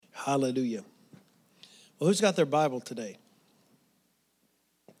Hallelujah. Well, who's got their Bible today?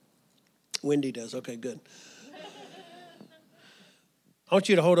 Wendy does. Okay, good. I want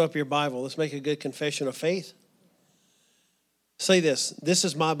you to hold up your Bible. Let's make a good confession of faith. Say this. This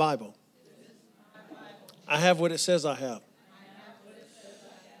is my Bible. I have what it says I have.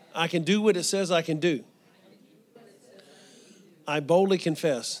 I can do what it says I can do. I boldly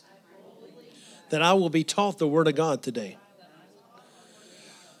confess that I will be taught the Word of God today.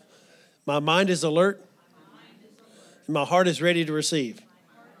 My mind is alert, and my heart is ready to receive.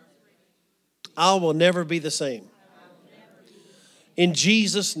 I will never be the same. In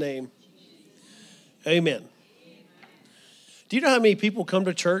Jesus' name, amen. Do you know how many people come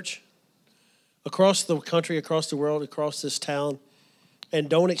to church across the country, across the world, across this town, and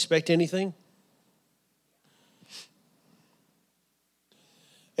don't expect anything?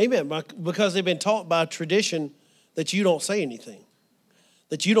 Amen. Because they've been taught by tradition that you don't say anything,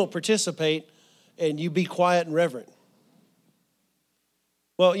 that you don't participate, and you be quiet and reverent.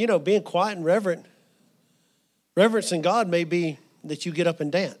 Well, you know, being quiet and reverence in God may be that you get up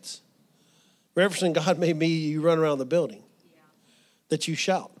and dance. Reverencing God may be you run around the building, that you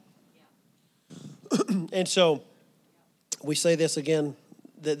shout. And so we say this again,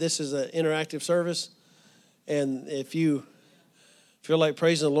 that this is an interactive service. And if you feel like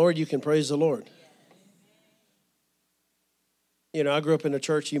praising the Lord, you can praise the Lord. You know, I grew up in a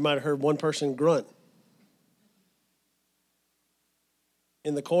church, you might have heard one person grunt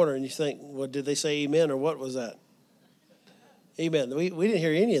in the corner, and you think, well, did they say amen, or what was that? Amen. We didn't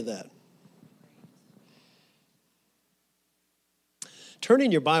hear any of that. Turn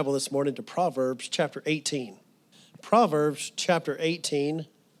in your Bible this morning to Proverbs chapter 18. Proverbs chapter 18.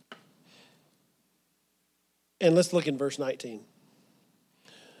 And let's look in verse 19.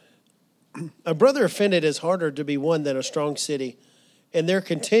 A brother offended is harder to be won than a strong city, and their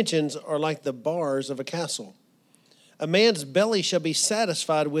contentions are like the bars of a castle. A man's belly shall be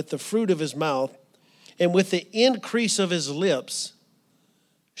satisfied with the fruit of his mouth, and with the increase of his lips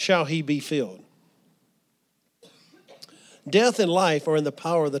shall he be filled. Death and life are in the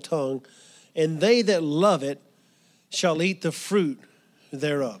power of the tongue, and they that love it shall eat the fruit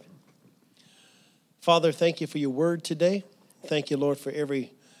thereof. Father, thank you for your word today. Thank you, Lord, for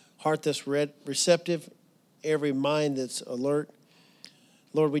every heart that's receptive, every mind that's alert.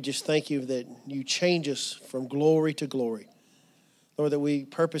 Lord, we just thank you that you change us from glory to glory. Lord, that we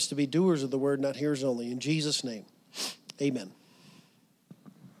purpose to be doers of the word, not hearers only. In Jesus' name, amen.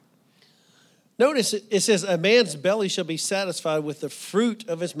 Notice it says, a man's belly shall be satisfied with the fruit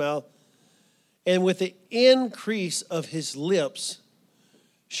of his mouth, and with the increase of his lips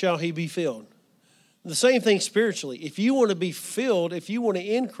shall he be filled. The same thing spiritually. If you want to be filled, if you want to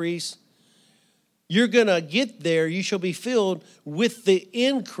increase, you're going to get there. You shall be filled with the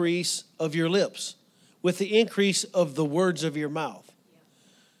increase of your lips, with the increase of the words of your mouth.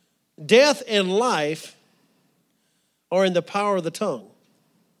 Death and life are in the power of the tongue.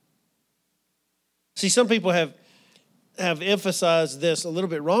 See, some people have emphasized this a little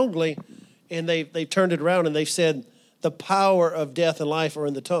bit wrongly, and they've turned it around and they've said the power of death and life are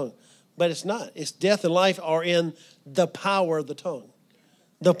in the tongue. But it's not. It's death and life are in the power of the tongue.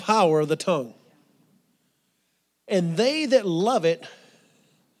 The power of the tongue. And they that love it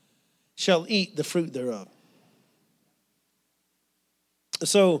shall eat the fruit thereof.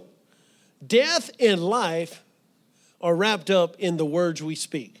 So, death and life are wrapped up in the words we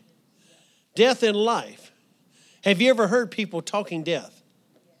speak. Death and life. Have you ever heard people talking death?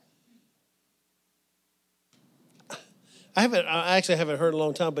 I actually haven't heard in a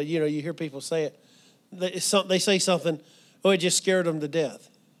long time, but you hear people say it. They say something, it just scared them to death.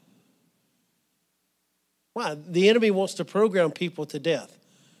 Why? The enemy wants to program people to death.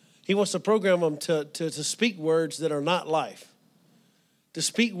 He wants to program them to speak words that are not life. To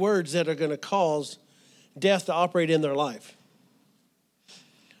speak words that are going to cause death to operate in their life.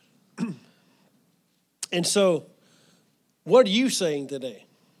 And so, what are you saying today?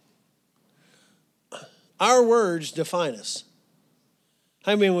 Our words define us.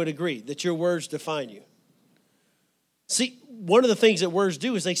 How many would agree that your words define you? See, one of the things that words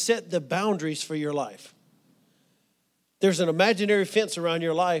do is they set the boundaries for your life. There's an imaginary fence around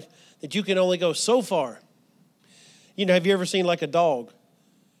your life that you can only go so far. Have you ever seen like a dog?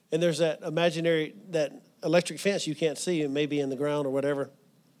 And there's that electric fence you can't see, and maybe in the ground or whatever.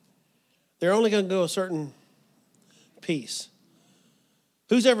 They're only going to go a certain piece.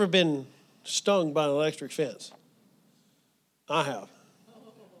 Who's ever been stung by an electric fence? I have.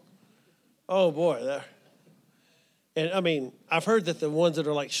 Oh, boy. And, I've heard that the ones that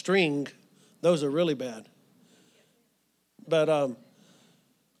are like string, those are really bad. But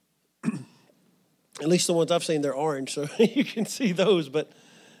At least the ones I've seen, they're orange, so you can see those. But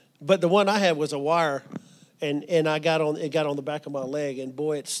the one I had was a wire, and it got on the back of my leg, and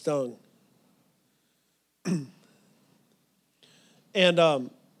boy, it stung. And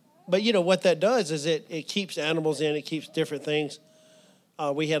but you know what that does is it keeps animals in, it keeps different things.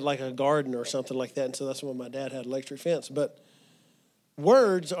 We had like a garden or something like that, and so that's when my dad had electric fence. But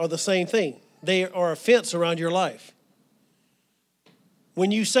words are the same thing. They are a fence around your life. When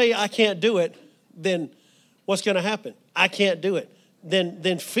you say, I can't do it, then what's going to happen? I can't do it.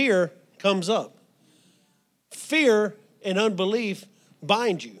 Then fear comes up. Fear and unbelief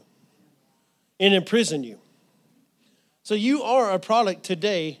bind you and imprison you. So you are a product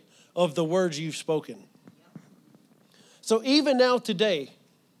today of the words you've spoken. So even now today,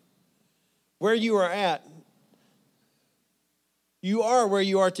 where you are at, you are where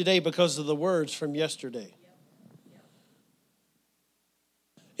you are today because of the words from yesterday.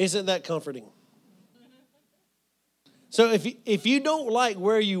 Isn't that comforting? So if you don't like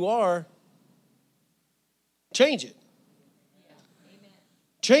where you are, change it.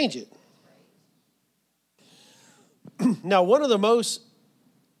 Change it. Now, one of the most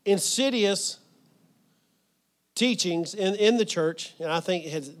insidious teachings in the church, and I think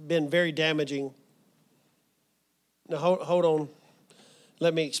it has been very damaging. Now, hold on.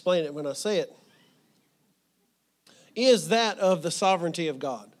 Let me explain it when I say it. Is that of the sovereignty of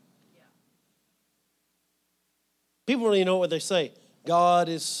God. People don't even know what they say. God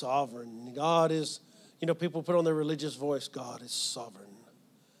is sovereign. God is, people put on their religious voice, God is sovereign.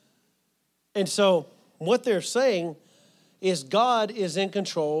 And so what they're saying is God is in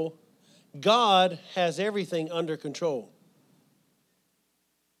control. God has everything under control.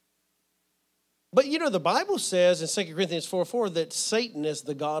 But the Bible says in 2 Corinthians 4:4 that Satan is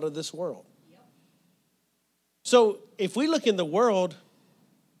the god of this world. So if we look in the world,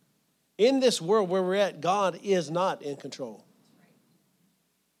 in this world where we're at, God is not in control.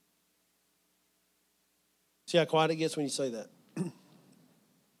 See how quiet it gets when you say that?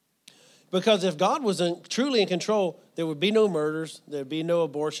 Because if God was truly in control, there would be no murders, there would be no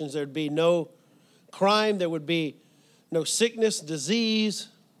abortions, there would be no crime, there would be no sickness, disease,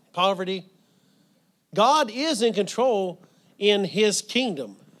 poverty. God is in control in his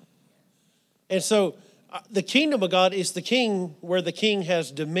kingdom. And so the kingdom of God is the king where the king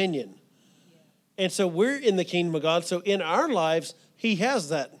has dominion. And so we're in the kingdom of God. So in our lives, he has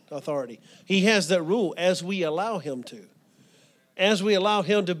that authority. He has that rule as we allow him to. As we allow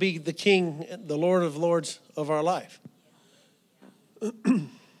him to be the king, the Lord of Lords of our life.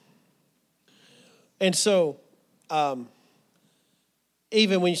 And so,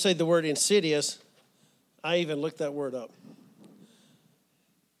 even when you say the word insidious, I even looked that word up.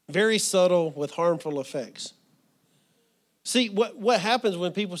 Very subtle with harmful effects. See, what happens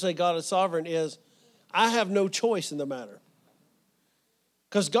when people say God is sovereign is, I have no choice in the matter.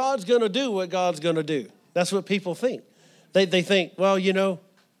 Because God's going to do what God's going to do. That's what people think. They think, well, you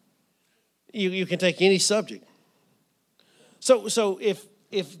can take any subject. So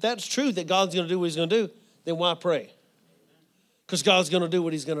if that's true that God's going to do what he's going to do, then why pray? Because God's going to do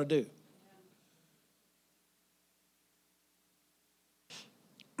what he's going to do.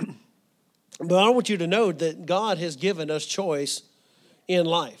 But I want you to know that God has given us choice in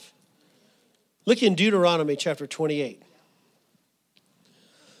life. Look in Deuteronomy chapter 28.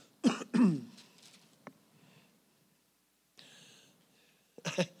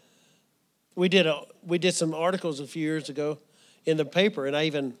 We did some articles a few years ago in the paper, and I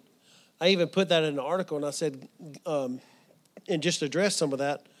even put that in an article, and I said, and just addressed some of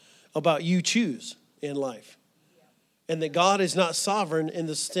that about you choose in life. And that God is not sovereign in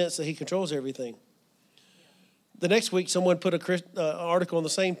the sense that he controls everything. The next week, someone put an article in the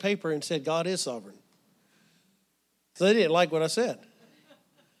same paper and said, God is sovereign. So they didn't like what I said.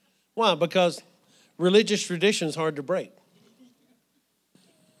 Why? Because religious tradition is hard to break.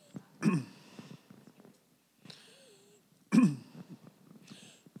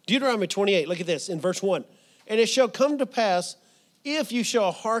 Deuteronomy 28, look at this in verse 1. And it shall come to pass, if you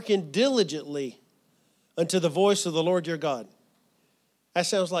shall hearken diligently unto the voice of the Lord your God. That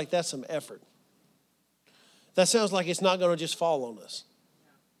sounds like that's some effort. That sounds like it's not going to just fall on us.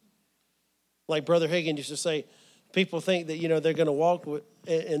 Like Brother Hagin used to say, people think that, they're going to walk with,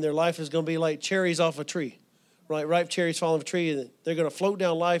 and their life is going to be like cherries off a tree. Right? Ripe cherries fall off a tree, and they're going to float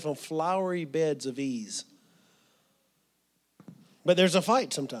down life on flowery beds of ease. But there's a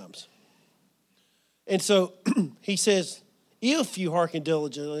fight sometimes. And so he says, if you hearken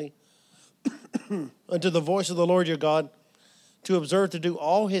diligently unto the voice of the Lord your God, to observe to do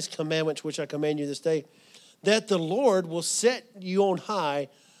all his commandments which I command you this day, that the Lord will set you on high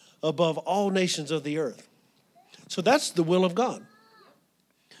above all nations of the earth. So that's the will of God.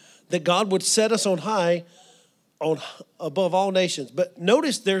 That God would set us on high, above all nations. But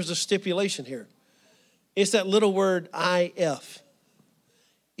notice there's a stipulation here. It's that little word if.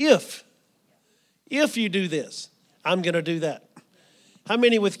 If you do this, I'm going to do that. How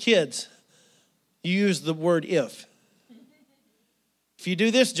many with kids, you use the word if? If you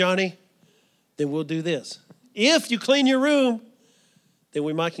do this, Johnny, then we'll do this. If you clean your room, then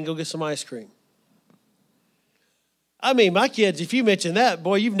we might can go get some ice cream. I mean, my kids, if you mention that,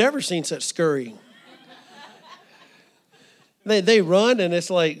 boy, you've never seen such scurrying. They run, and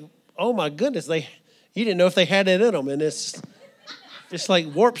it's like, oh, my goodness, you didn't know if they had it in them, and it's like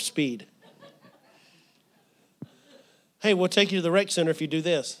warp speed. Hey, we'll take you to the rec center if you do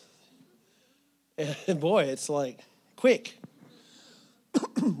this. And boy, it's like, quick.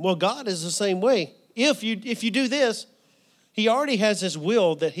 Well, God is the same way. If you do this, he already has his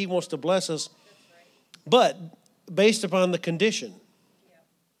will that he wants to bless us, but based upon the condition.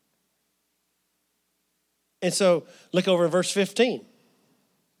 And so look over in verse 15.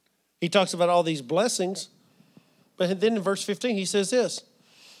 He talks about all these blessings, but then in verse 15 he says this,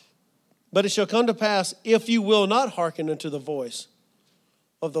 but it shall come to pass, if you will not hearken unto the voice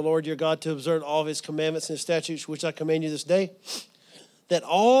of the Lord your God to observe all of his commandments and statutes which I command you this day, that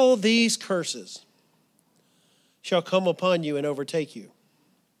all these curses shall come upon you and overtake you.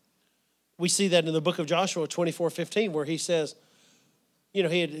 We see that in the book of Joshua 24:15, where he says,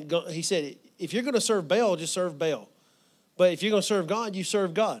 he said, if you're going to serve Baal, just serve Baal. But if you're going to serve God, you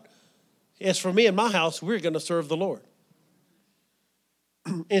serve God. As for me and my house, we're going to serve the Lord.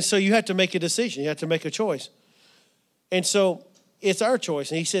 And so you have to make a decision. You have to make a choice. And so it's our choice.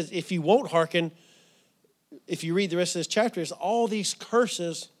 And he says, if you won't hearken, if you read the rest of this chapter, all these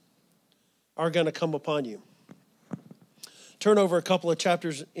curses are going to come upon you. Turn over a couple of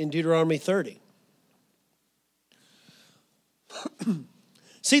chapters in Deuteronomy 30.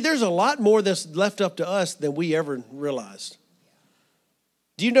 See, there's a lot more that's left up to us than we ever realized.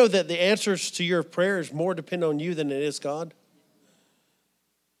 Do you know that the answers to your prayers more depend on you than it is God?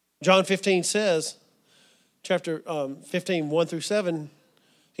 John 15 says, chapter 15, 1 through 7,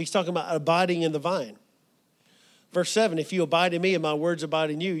 he's talking about abiding in the vine. Verse 7, if you abide in me and my words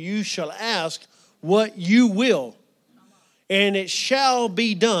abide in you, you shall ask what you will, and it shall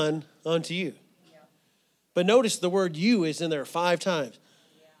be done unto you. But notice the word you is in there 5 times.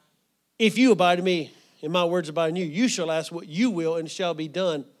 If you abide in me and my words abide in you, you shall ask what you will, and it shall be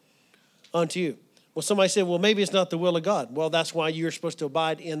done unto you. Well, somebody said, well, maybe it's not the will of God. Well, that's why you're supposed to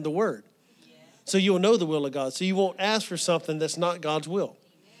abide in the word. Yeah. So you'll know the will of God. So you won't ask for something that's not God's will.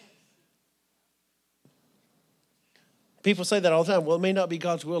 Amen. People say that all the time. Well, it may not be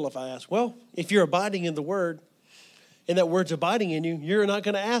God's will if I ask. Well, if you're abiding in the word and that word's abiding in you, you're not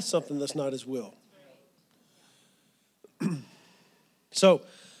going to ask something that's not his will. So,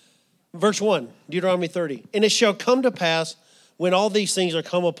 verse 1, Deuteronomy 30. And it shall come to pass when all these things are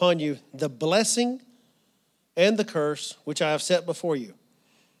come upon you, the blessing and the curse which I have set before you.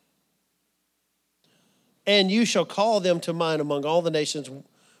 And you shall call them to mind among all the nations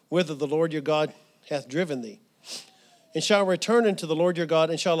whither the Lord your God hath driven thee. And shall return unto the Lord your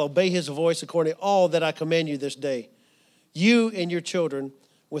God, and shall obey his voice according to all that I command you this day. You and your children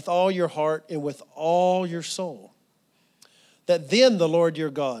with all your heart and with all your soul. That then the Lord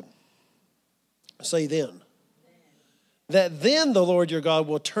your God, say then, that then the Lord your God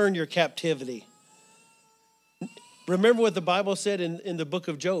will turn your captivity. Remember what the Bible said in the book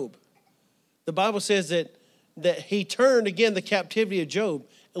of Job. The Bible says that he turned again the captivity of Job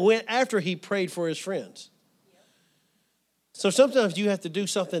and went after he prayed for his friends. So sometimes you have to do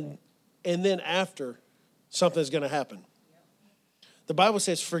something and then after something's going to happen. The Bible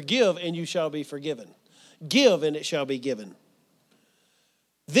says, forgive and you shall be forgiven. Give and it shall be given.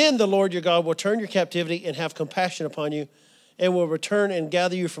 Then the Lord your God will turn your captivity and have compassion upon you, and will return and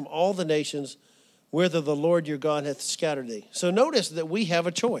gather you from all the nations whither the Lord your God hath scattered thee. So notice that we have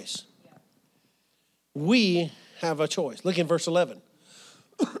a choice. We have a choice. Look in verse 11.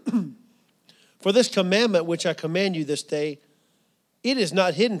 For this commandment which I command you this day, it is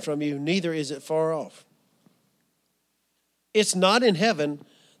not hidden from you, neither is it far off. It's not in heaven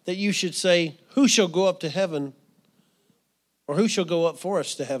that you should say, who shall go up to heaven, or who shall go up for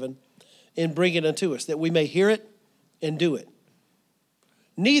us to heaven and bring it unto us, that we may hear it and do it.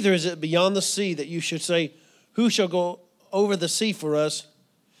 Neither is it beyond the sea that you should say, who shall go over the sea for us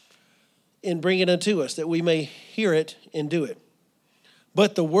and bring it unto us, that we may hear it and do it.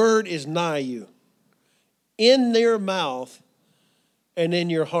 But the word is nigh you, in their mouth and in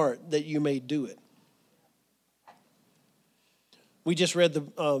your heart, that you may do it. We just read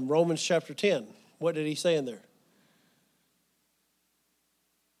the Romans chapter 10. What did he say in there?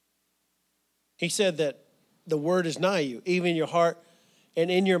 He said that the word is nigh you, even in your heart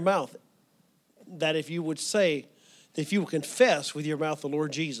and in your mouth. That if you would say, that if you will confess with your mouth the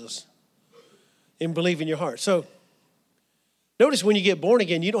Lord Jesus and believe in your heart. So notice when you get born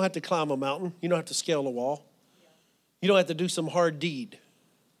again, you don't have to climb a mountain. You don't have to scale a wall. You don't have to do some hard deed.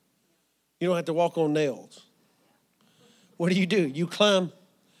 You don't have to walk on nails. What do? You climb,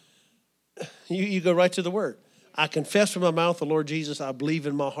 you go right to the word. I confess with my mouth the Lord Jesus. I believe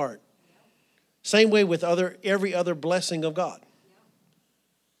in my heart. Same way with every other blessing of God.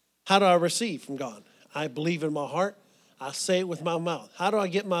 How do I receive from God? I believe in my heart. I say it with my mouth. How do I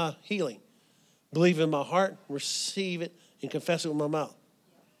get my healing? Believe in my heart, receive it, and confess it with my mouth.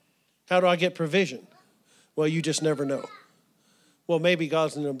 How do I get provision? Well, you just never know. Well, maybe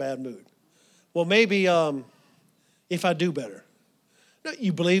God's in a bad mood. Well, maybe if I do better. No,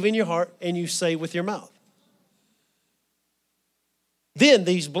 you believe in your heart and you say with your mouth. Then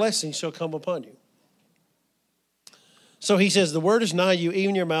these blessings shall come upon you. So he says, the word is nigh you,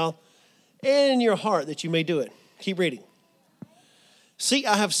 even in your mouth and in your heart, that you may do it. Keep reading. See,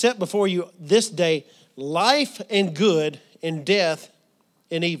 I have set before you this day life and good, and death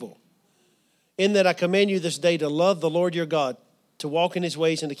and evil. In that I command you this day to love the Lord your God, to walk in his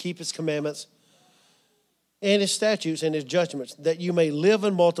ways and to keep his commandments and his statutes and his judgments, that you may live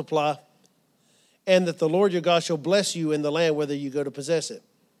and multiply, and that the Lord your God shall bless you in the land whether you go to possess it.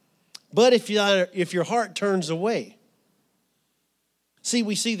 But if your heart turns away, see,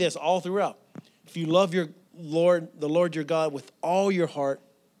 we see this all throughout. If you love the Lord your God with all your heart,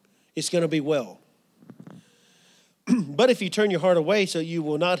 it's going to be well. But if you turn your heart away, so you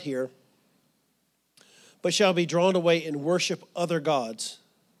will not hear, but shall be drawn away and worship other gods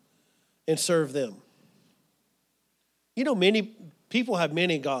and serve them. You know, many people have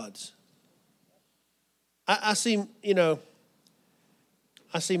many gods. I see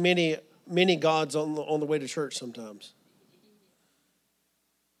many gods on the way to church sometimes.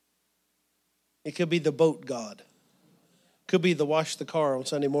 It could be the boat God. Could be the wash the car on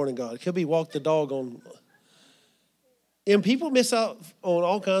Sunday morning God. It could be walk the dog on. And people miss out on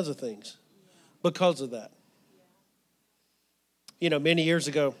all kinds of things because of that. You know, many years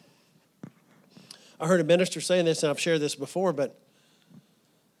ago, I heard a minister saying this, and I've shared this before, but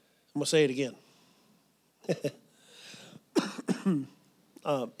I'm going to say it again.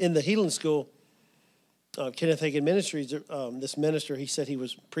 In the healing school, Kenneth Hagin Ministries, this minister, he said he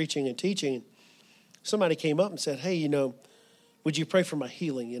was preaching and teaching. Somebody came up and said, hey, would you pray for my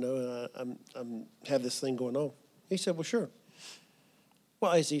healing? I'm have this thing going on. He said, well, sure.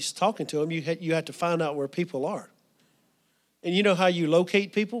 Well, as he's talking to him, you have to find out where people are. And you know how you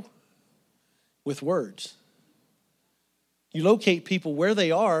locate people? With words. You locate people where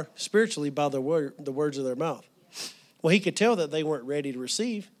they are spiritually by the words of their mouth. Well, he could tell that they weren't ready to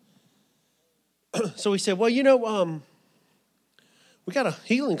receive. So he said, well, we got a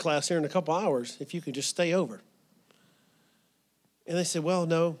healing class here in a couple hours, if you could just stay over. And they said, well,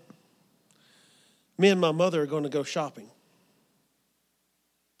 no. Me and my mother are going to go shopping.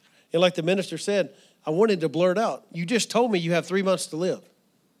 And like the minister said, I wanted to blurt out, you just told me you have 3 months to live,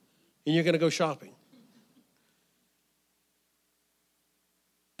 and you're going to go shopping.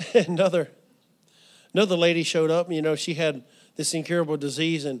 Another lady showed up, she had this incurable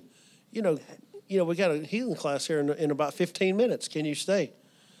disease, and, we got a healing class here in about 15 minutes. Can you stay?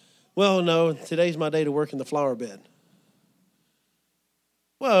 Well, no, today's my day to work in the flower bed.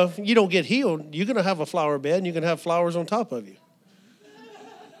 Well, if you don't get healed, you're going to have a flower bed, and you're going to have flowers on top of you.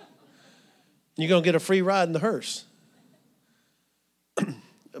 You're going to get a free ride in the hearse.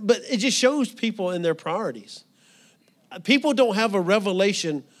 But it just shows people in their priorities. People don't have a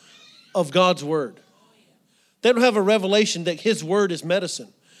revelation of God's word. They don't have a revelation that his word is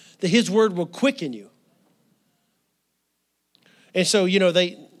medicine, that his word will quicken you. And so,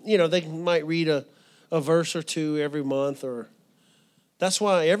 they might read a verse or two every month, or that's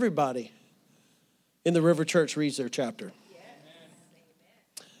why everybody in the River Church reads their chapter.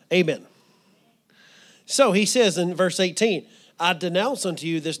 Amen. So he says in verse 18, I denounce unto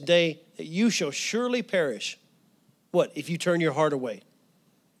you this day that you shall surely perish. What? If you turn your heart away.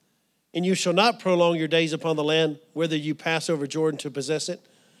 And you shall not prolong your days upon the land, whether you pass over Jordan to possess it.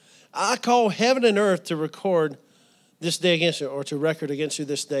 I call heaven and earth to record this day against you, or to record against you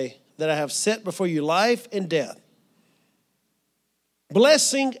this day, that I have set before you life and death,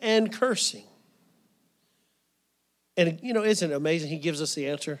 blessing and cursing. And, isn't it amazing? He gives us the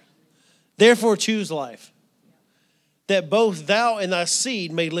answer. Therefore choose life, that both thou and thy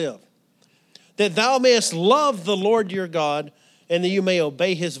seed may live, that thou mayest love the Lord your God, and that you may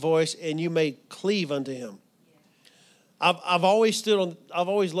obey his voice and you may cleave unto him. I've always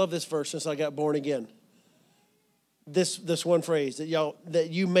loved this verse since I got born again. This one phrase that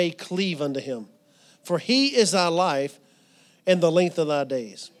you may cleave unto him. For he is thy life and the length of thy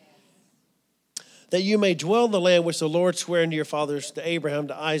days. That you may dwell in the land which the Lord sware unto your fathers, to Abraham,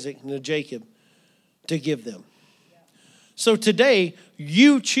 to Isaac, and to Jacob, to give them. So today,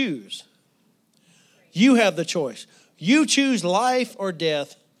 you choose. You have the choice. You choose life or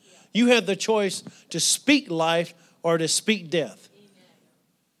death. You have the choice to speak life or to speak death.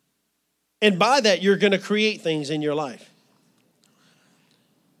 And by that, you're going to create things in your life.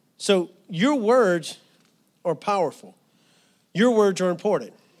 So your words are powerful. Your words are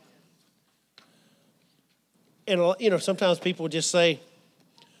important. And, sometimes people just say,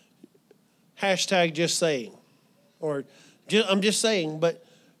 hashtag just saying. Or I'm just saying, but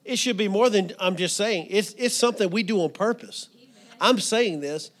it should be more than I'm just saying. It's something we do on purpose. Amen. I'm saying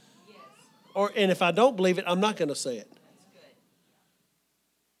this. Yes. And if I don't believe it, I'm not going to say it.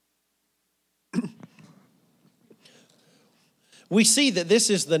 That's good. We see that this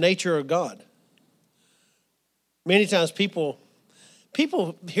is the nature of God. Many times people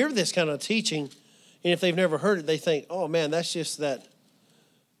hear this kind of teaching, and if they've never heard it, they think, oh man, that's just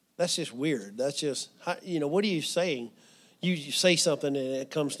weird. That's just, what are you saying? You say something and it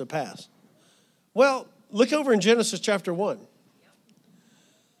comes to pass. Well, look over in Genesis chapter 1.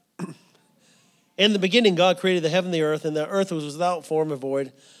 In the beginning, God created the heaven and the earth, and the earth was without form and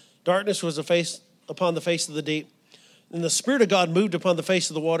void. Darkness was upon the face of the deep. And the Spirit of God moved upon the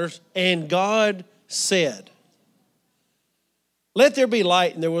face of the waters. And God said, let there be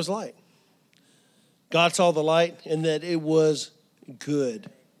light, and there was light. God saw the light, and that it was good.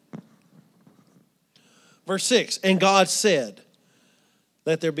 Verse 6, and God said,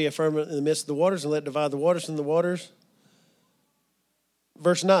 let there be a firmament in the midst of the waters, and let divide the waters from the waters.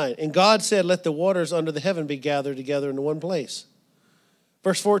 Verse 9, and God said, let the waters under the heaven be gathered together into one place.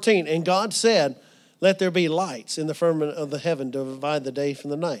 Verse 14, and God said, let there be lights in the firmament of the heaven to divide the day from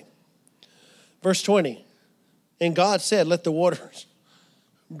the night. Verse 20, and God said, let the waters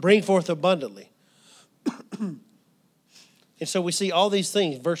bring forth abundantly. And so we see all these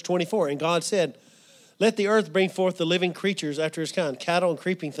things. Verse 24, and God said, let the earth bring forth the living creatures after his kind, cattle and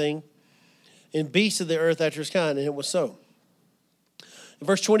creeping thing, and beasts of the earth after his kind. And it was so. In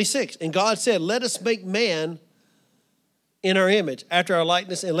verse 26, and God said, let us make man in our image, after our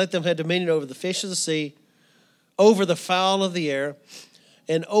likeness, and let them have dominion over the fish of the sea, over the fowl of the air,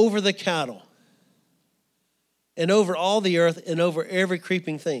 and over the cattle, and over all the earth, and over every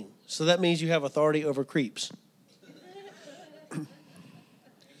creeping thing. So that means you have authority over creeps.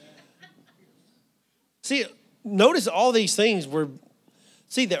 See, notice all these things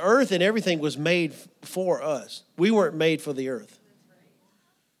the earth and everything was made for us. We weren't made for the earth.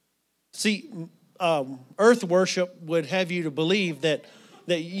 See, earth worship would have you to believe that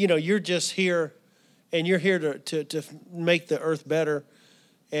you're just here and you're here to make the earth better.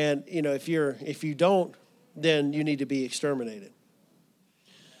 And, if you don't, then you need to be exterminated.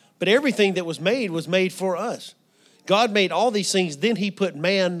 But everything that was made for us. God made all these things. Then he put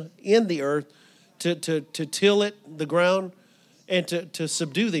man in the earth to till it, the ground, and to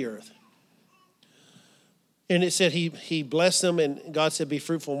subdue the earth. And it said he blessed them, and God said, be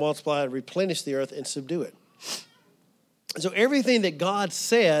fruitful, multiply, and replenish the earth and subdue it. So everything that God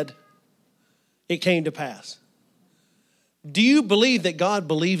said, it came to pass. Do you believe that God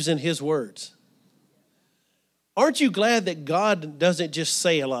believes in his words? Aren't you glad that God doesn't just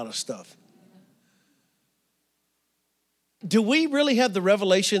say a lot of stuff? Do we really have the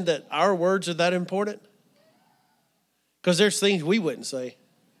revelation that our words are that important? Because there's things we wouldn't say.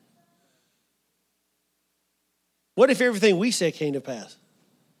 What if everything we say came to pass?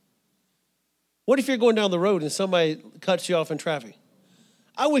 What if you're going down the road and somebody cuts you off in traffic?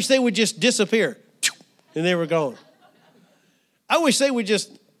 I wish they would just disappear, and they were gone. I wish they would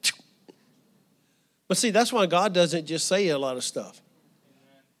just... But see, that's why God doesn't just say a lot of stuff.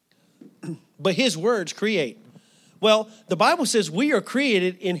 But his words create. Well, the Bible says we are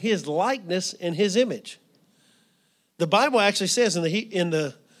created in his likeness and his image. The Bible actually says in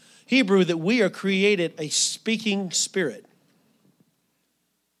the Hebrew that we are created a speaking spirit.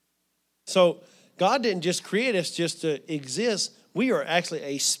 So God didn't just create us just to exist. We are actually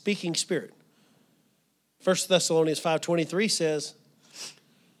a speaking spirit. 1 Thessalonians 5:23 says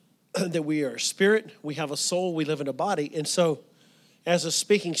that we are a spirit, we have a soul, we live in a body. And so as a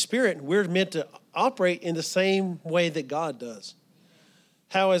speaking spirit, we're meant to operate in the same way that God does.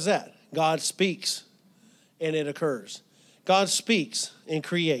 How is that? God speaks and it occurs. God speaks and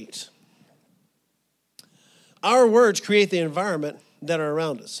creates. Our words create the environment that are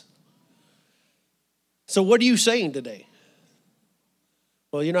around us. So what are you saying today?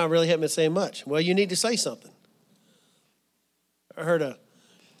 Well, you're not really haven't been saying much. Well, you need to say something. I heard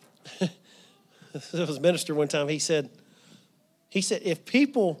there was a minister one time, he said, if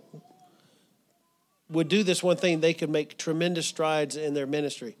people would do this one thing, they could make tremendous strides in their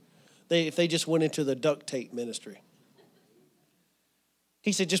ministry. If they just went into the duct tape ministry.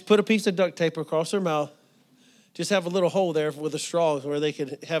 He said, just put a piece of duct tape across their mouth. Just have a little hole there with a straw where they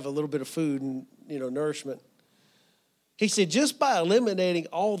could have a little bit of food and, nourishment. He said, just by eliminating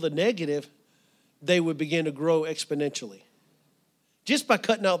all the negative, they would begin to grow exponentially. Just by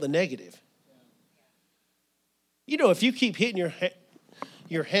cutting out the negative. If you keep hitting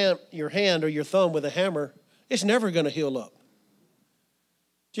your hand or your thumb with a hammer, it's never going to heal up.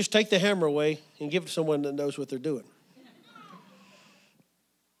 Just take the hammer away and give it to someone that knows what they're doing.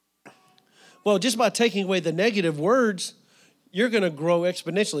 Well, just by taking away the negative words, you're going to grow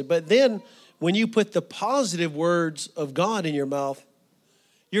exponentially. But then when you put the positive words of God in your mouth,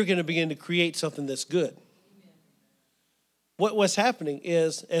 you're going to begin to create something that's good. What's happening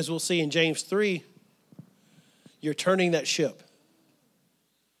is, as we'll see in James 3, you're turning that ship.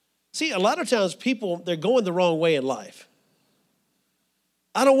 See, a lot of times people, they're going the wrong way in life.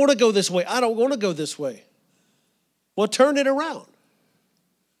 I don't want to go this way. I don't want to go this way. Well, turn it around.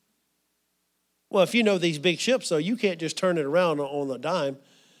 Well, if you know these big ships, though, you can't just turn it around on the dime.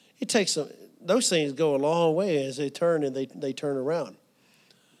 It takes those things go a long way as they turn and they turn around.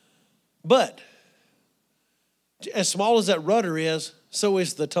 But as small as that rudder is, so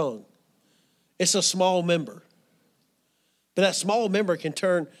is the tongue. It's a small member. But that small member can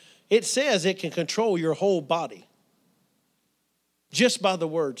turn, it says it can control your whole body just by the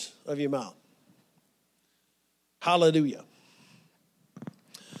words of your mouth. Hallelujah.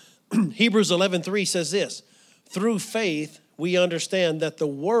 Hebrews 11:3 says this, through faith we understand that the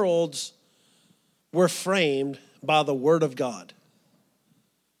worlds were framed by the word of God,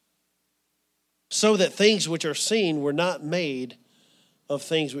 so that things which are seen were not made of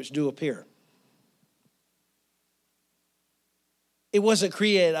things which do appear. It wasn't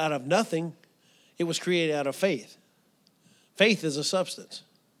created out of nothing. It was created out of faith. Faith is a substance.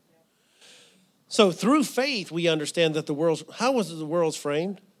 So through faith, we understand that how was the world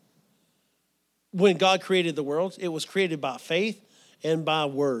framed? When God created the world, it was created by faith and by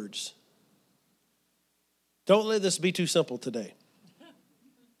words. Don't let this be too simple today.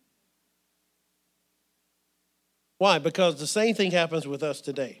 Why? Because the same thing happens with us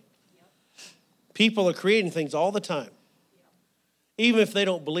today. People are creating things all the time, even if they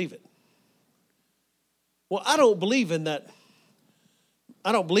don't believe it. Well, I don't believe in that.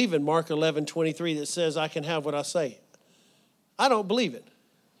 I don't believe in Mark 11:23 that says I can have what I say. I don't believe it.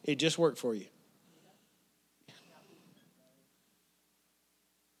 It just worked for you.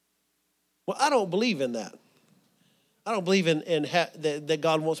 Well, I don't believe in that. I don't believe that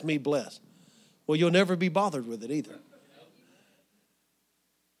God wants me blessed. Well, you'll never be bothered with it either.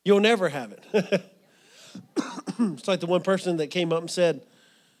 You'll never have it. It's like the one person that came up and said,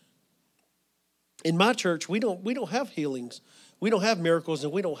 in my church, we don't have healings. We don't have miracles,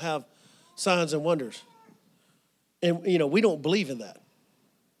 and we don't have signs and wonders. And, we don't believe in that.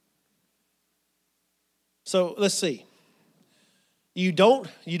 So let's see. You don't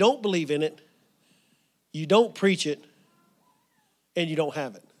believe in it, you don't preach it, and you don't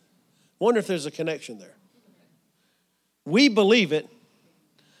have it. Wonder if there's a connection there. We believe it,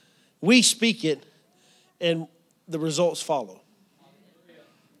 we speak it, and the results follow.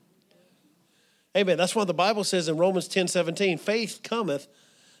 Amen. That's what the Bible says in Romans 10:17. Faith cometh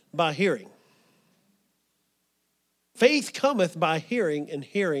by hearing. Faith cometh by hearing, and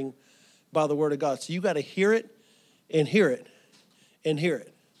hearing by the word of God. So you got to hear it and hear it and hear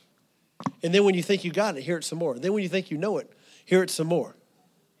it. And then when you think you got it, hear it some more. Then when you think you know it, hear it some more.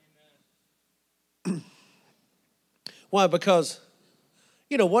 Why? Because,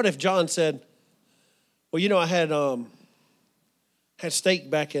 what if John said, well, I had steak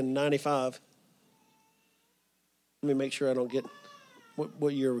back in 95. Let me make sure I don't get,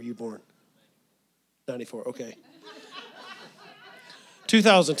 what year were you born? 94, okay.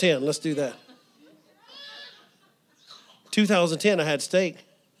 2010, let's do that. 2010, I had steak,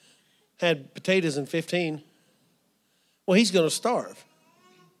 had potatoes in 15. Well, he's going to starve.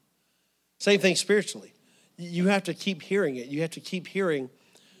 Same thing spiritually. You have to keep hearing it. You have to keep hearing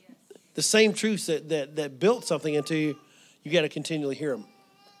the same truths that built something into you. You got to continually hear them.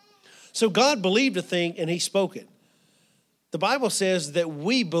 So God believed a thing and he spoke it. The Bible says that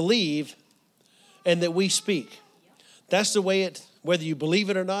we believe and that we speak. That's the way whether you believe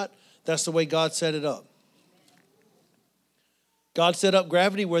it or not, that's the way God set it up. God set up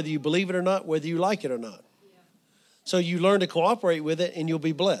gravity whether you believe it or not, whether you like it or not. So you learn to cooperate with it and you'll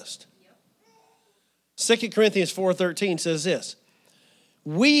be blessed. 2 Corinthians 4:13 says this,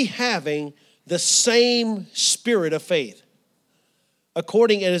 we having the same spirit of faith,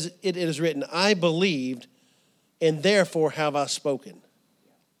 according as it is written, I believed and therefore have I spoken.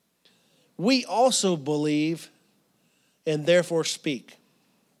 We also believe and therefore speak.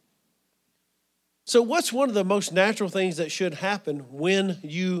 So what's one of the most natural things that should happen when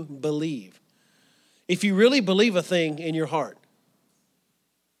you believe? If you really believe a thing in your heart,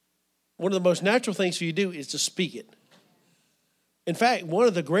 one of the most natural things for you to do is to speak it. In fact, one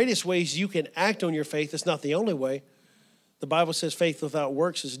of the greatest ways you can act on your faith, it's not the only way. The Bible says faith without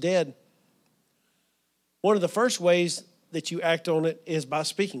works is dead. One of the first ways that you act on it is by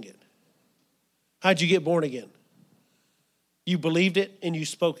speaking it. How'd you get born again? You believed it and you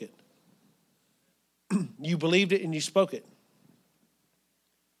spoke it. You believed it and you spoke it.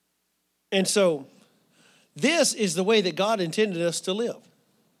 And so this is the way that God intended us to live.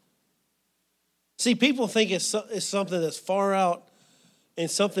 See, people think it's something that's far out and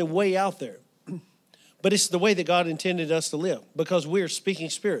something way out there. But it's the way that God intended us to live because we are speaking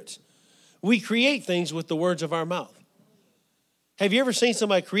spirits. We create things with the words of our mouth. Have you ever seen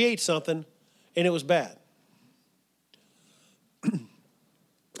somebody create something and it was bad?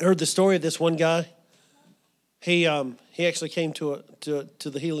 I heard the story of this one guy. He actually came to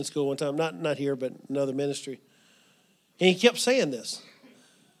the healing school one time, not here, but another ministry. And he kept saying this.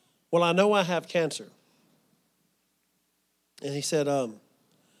 Well, I know I have cancer. And he said,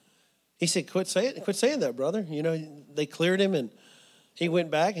 quit saying that, brother. You know, they cleared him and he went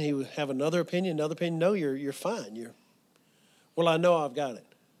back and he would have another opinion. No, you're fine. Well, I know I've got it.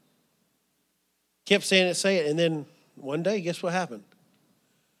 Kept saying it. And then one day, guess what happened?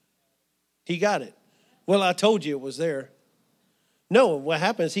 He got it. Well, I told you it was there. No, what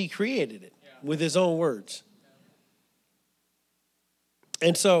happens, he created it with his own words.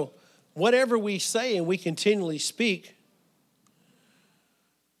 And so, whatever we say and we continually speak,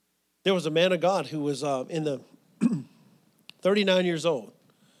 there was a man of God who was in the 39 years old.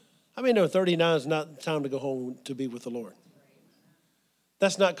 How many know 39 is not the time to go home to be with the Lord?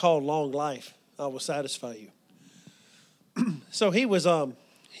 That's not called long life. I will satisfy you. So he was a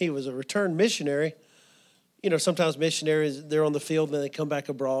returned missionary. You know, sometimes missionaries, they're on the field and then they come back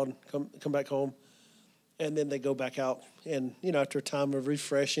abroad, come back home, and then they go back out. And, you know, after a time of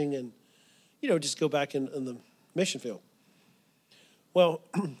refreshing and, you know, just go back in the mission field. Well,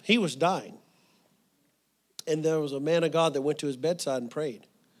 he was dying. And there was a man of God that went to his bedside and prayed.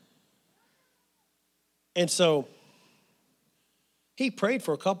 And so he prayed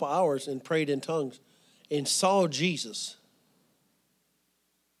for a couple hours and prayed in tongues and saw Jesus.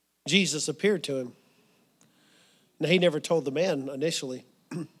 Jesus appeared to him. Now, he never told the man initially,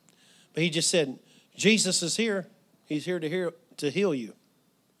 but he just said, Jesus is here. He's here to heal you.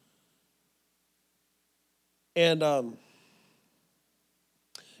 And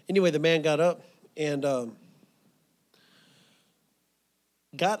anyway, the man got up and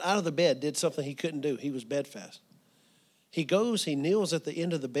got out of the bed, did something he couldn't do. He was bedfast. He kneels at the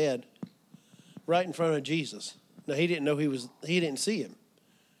end of the bed right in front of Jesus. Now, he didn't see him.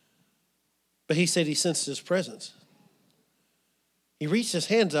 But he said he sensed his presence. He reached his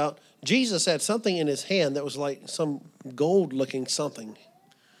hands out. Jesus had something in his hand that was like some gold-looking something.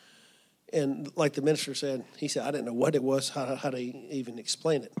 And like the minister said, he said, I didn't know what it was, how to even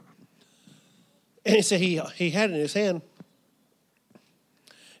explain it. And he said he had it in his hand.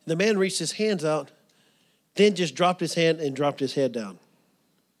 The man reached his hands out, then just dropped his hand and dropped his head down.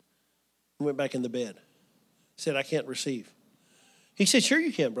 And went back in the bed. Said, I can't receive. He said, sure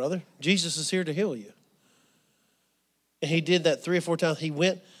you can, brother. Jesus is here to heal you. And he did that 3 or 4 times. He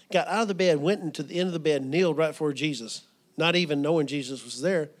got out of the bed, went into the end of the bed, kneeled right before Jesus. Not even knowing Jesus was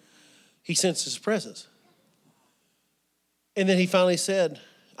there. He sensed his presence. And then he finally said,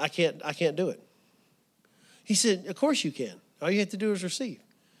 I can't do it. He said, of course you can. All you have to do is receive.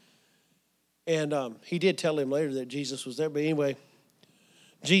 And he did tell him later that Jesus was there. But anyway,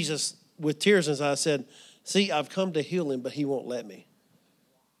 Jesus, with tears in his eyes, said, see, I've come to heal him, but he won't let me.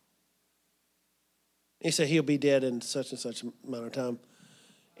 He said he'll be dead in such and such amount of time.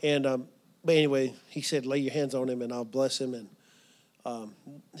 And but anyway, he said, lay your hands on him and I'll bless him. And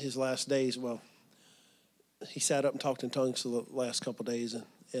his last days, well, he sat up and talked in tongues for the last couple of days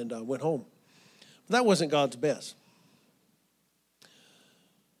and went home. But that wasn't God's best.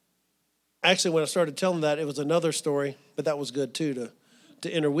 Actually, when I started telling that, it was another story, but that was good too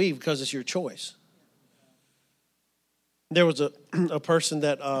to interweave because it's your choice. There was a person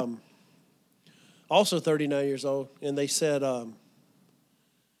that also 39 years old, and they said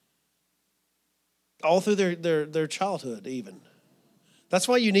all through their childhood even. That's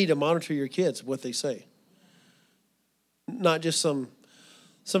why you need to monitor your kids, what they say. Not just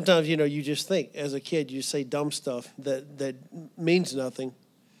sometimes, you just think as a kid, you say dumb stuff that means nothing.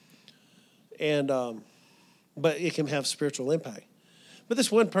 And, but it can have spiritual impact. But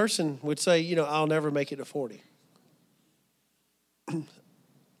this one person would say, I'll never make it to 40.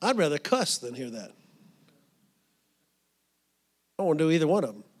 I'd rather cuss than hear that. I don't want to do either one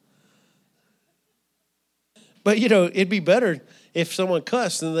of them. But, it'd be better if someone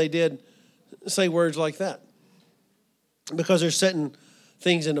cussed than they did say words like that. Because they're setting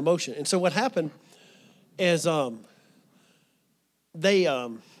things into motion. And so what happened is they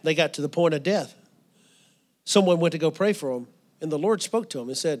got to the point of death. Someone went to go pray for them, and the Lord spoke to them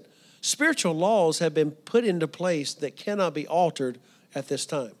and said, spiritual laws have been put into place that cannot be altered at this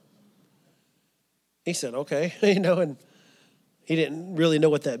time. He said, okay, and he didn't really know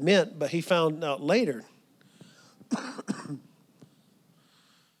what that meant, but he found out later,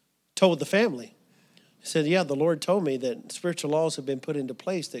 told the family. He said, yeah, the Lord told me that spiritual laws have been put into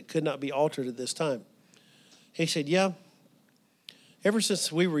place that could not be altered at this time. He said, yeah, ever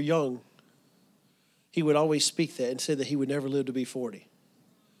since we were young, he would always speak that and said that he would never live to be 40.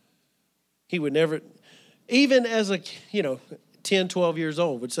 He would never, even as 10, 12 years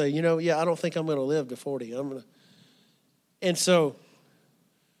old, would say, yeah, I don't think I'm going to live to 40. And so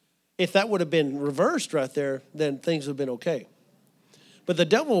if that would have been reversed right there, then things would have been okay. But the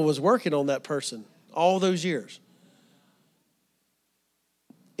devil was working on that person all those years.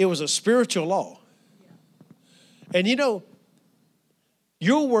 It was a spiritual law. And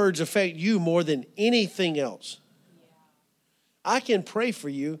your words affect you more than anything else. I can pray for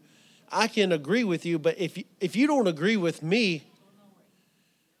you. I can agree with you, but if you don't agree with me,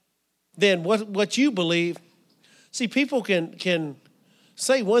 then what you believe, see, people can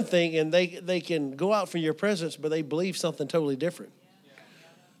say one thing and they can go out from your presence, but they believe something totally different.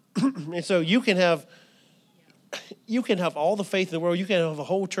 And so you can have all the faith in the world. You can have a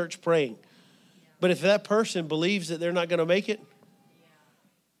whole church praying. But if that person believes that they're not going to make it,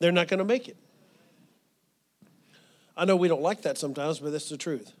 they're not going to make it. I know we don't like that sometimes, but that's the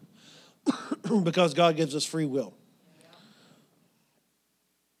truth. Because God gives us free will.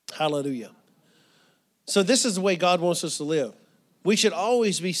 Hallelujah. So this is the way God wants us to live. We should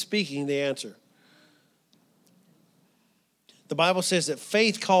always be speaking the answer. The Bible says that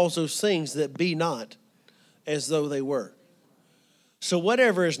faith calls those things that be not as though they were. So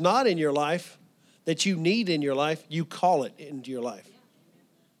whatever is not in your life that you need in your life, you call it into your life.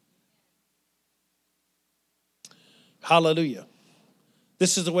 Hallelujah.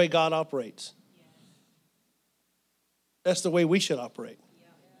 This is the way God operates. That's the way we should operate.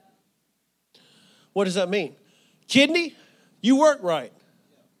 What does that mean? Kidney, you work right.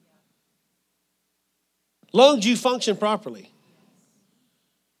 Lungs, you function properly.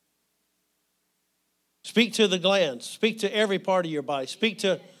 Speak to the glands. Speak to every part of your body. Speak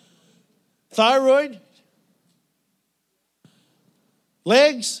to thyroid,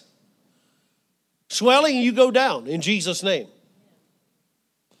 legs, swelling, you go down in Jesus' name.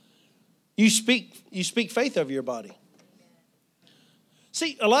 You speak faith over your body.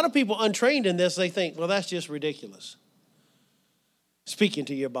 See, a lot of people untrained in this, they think, well, that's just ridiculous. Speaking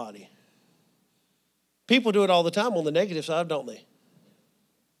to your body. People do it all the time on the negative side, don't they?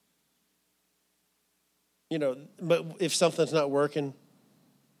 But if something's not working,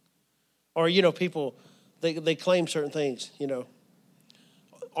 or, people, they claim certain things,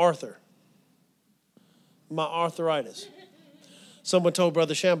 Arthur, my arthritis. Someone told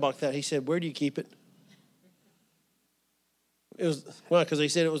Brother Shambach that. He said, where do you keep it? It was, because they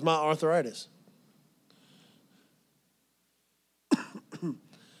said it was my arthritis.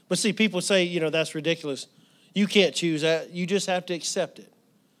 But see, people say, that's ridiculous. You can't choose that. You just have to accept it.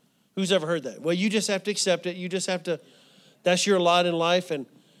 Who's ever heard that? Well, you just have to accept it. You just have to, that's your lot in life. And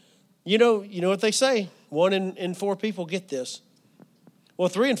you know what they say? 1 in 4 people get this. Well,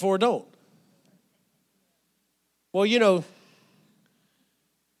 3 in 4 don't. Well, you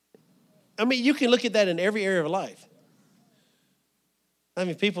can look at that in every area of life.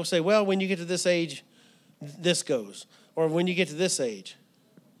 People say, well, when you get to this age, this goes. Or when you get to this age.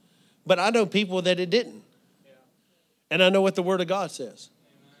 But I know people that it didn't. Yeah. And I know what the Word of God says.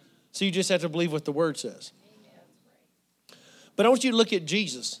 Amen. So you just have to believe what the Word says. Amen. But I want you to look at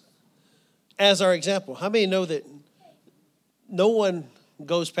Jesus as our example. How many know that no one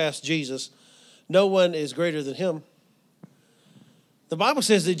goes past Jesus? No one is greater than him. The Bible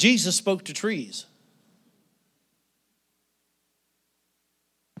says that Jesus spoke to trees.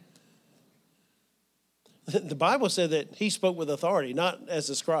 The Bible said that he spoke with authority, not as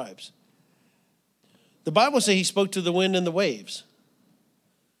the scribes. The Bible says he spoke to the wind and the waves.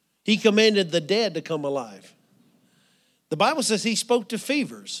 He commanded the dead to come alive. The Bible says he spoke to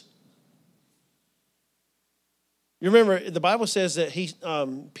fevers. You remember, the Bible says that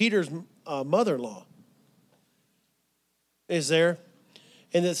Peter's mother-in-law is there,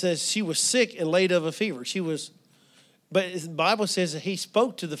 and it says she was sick and laid of a fever. But the Bible says that he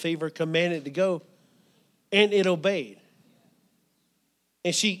spoke to the fever, commanded it to go, and it obeyed.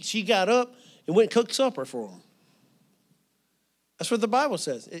 And she got up and went and cooked supper for them. That's what the Bible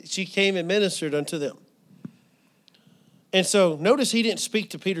says. She came and ministered unto them. And so notice he didn't speak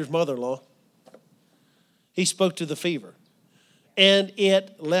to Peter's mother-in-law. He spoke to the fever. And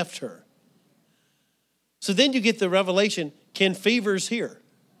it left her. So then you get the revelation, can fevers heal?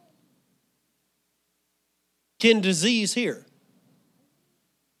 Can disease heal?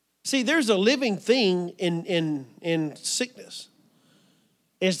 See, there's a living thing in sickness.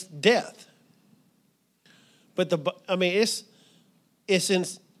 It's death. But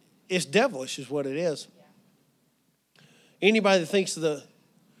it's devilish is what it is. Anybody that thinks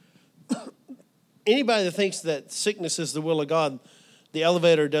that sickness is the will of God, the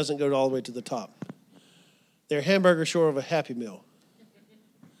elevator doesn't go all the way to the top. They're hamburger short of a Happy Meal.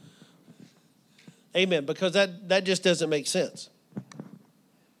 Amen. Because that just doesn't make sense.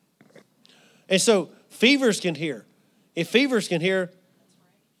 And so fevers can heal. If fevers can heal,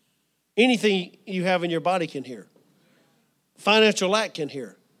 anything you have in your body can heal. Financial lack can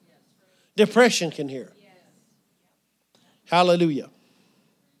heal. Depression can heal. Hallelujah.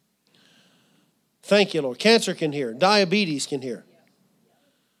 Thank you, Lord. Cancer can heal. Diabetes can heal.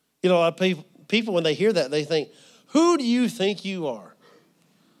 You know, people, when they hear that, they think, who do you think you are?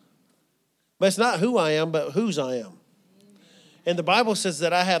 But it's not who I am, but whose I am. And the Bible says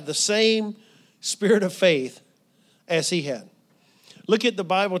that I have the same spirit of faith as he had. Look at the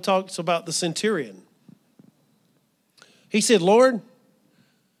Bible talks about the centurion. He said, Lord,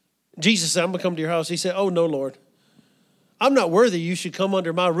 Jesus said, I'm going to come to your house. He said, oh, no, Lord. I'm not worthy you should come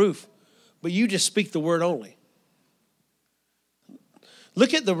under my roof, but you just speak the word only.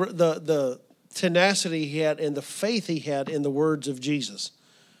 Look at the tenacity he had and the faith he had in the words of Jesus.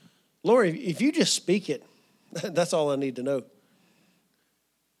 Lord, if you just speak it, that's all I need to know.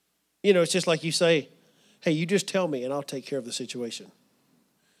 You know, it's just like you say, hey, you just tell me and I'll take care of the situation.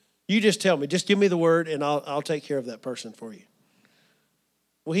 You just tell me, just give me the word and I'll take care of that person for you.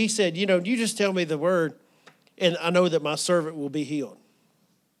 Well, he said, you just tell me the word and I know that my servant will be healed.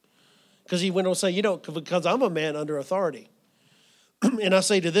 Because he went on to say, because I'm a man under authority. And I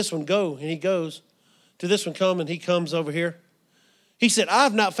say to this one, go, and he goes. To this one, come, and he comes over here. He said,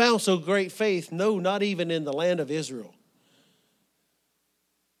 I've not found so great faith, no, not even in the land of Israel.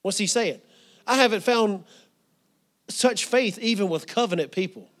 What's he saying? I haven't found such faith even with covenant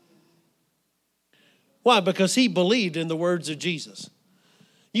people. Why? Because he believed in the words of Jesus.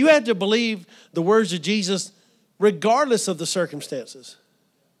 You had to believe the words of Jesus regardless of the circumstances.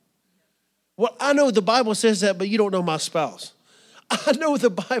 Well, I know the Bible says that, but you don't know my spouse. I know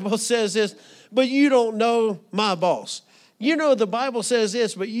the Bible says this, but you don't know my boss. You know the Bible says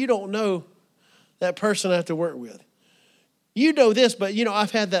this, but you don't know that person I have to work with. You know this, but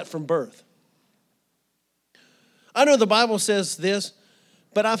I've had that from birth. I know the Bible says this,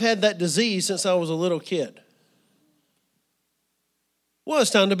 but I've had that disease since I was a little kid. Well,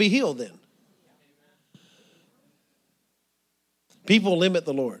 it's time to be healed then. People limit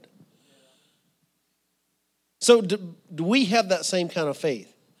the Lord. So do we have that same kind of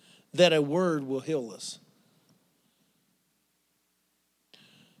faith that a word will heal us?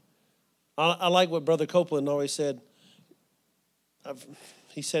 I like what Brother Copeland always said.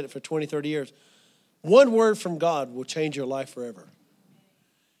 He said it for 20, 30 years. One word from God will change your life forever.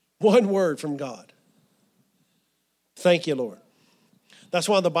 One word from God. Thank you, Lord. That's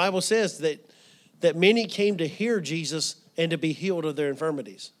why the Bible says that many came to hear Jesus and to be healed of their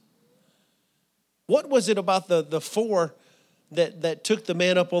infirmities. What was it about the four that took the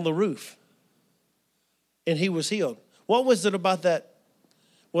man up on the roof and he was healed? What was it about that?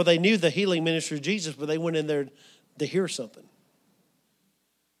 Well, they knew the healing ministry of Jesus, but they went in there to hear something.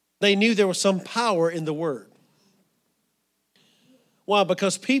 They knew there was some power in the word. Why?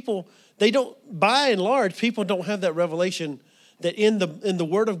 Because people, by and large, people don't have that revelation that in the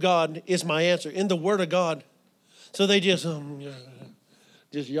word of God is my answer. In the word of God. So they just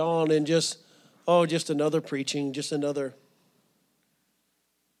yawn and just another preaching, just another.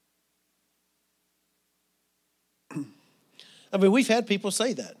 I mean, we've had people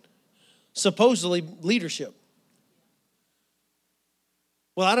say that. Supposedly leadership.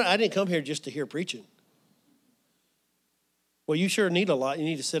 Well, I didn't come here just to hear preaching. Well, you sure need a lot. You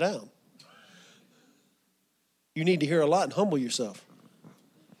need to sit down. You need to hear a lot and humble yourself.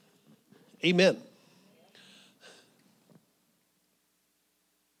 Amen.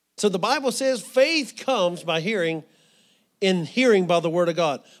 So the Bible says faith comes by hearing, and hearing by the word of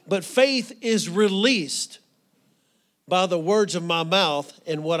God. But faith is released by the words of my mouth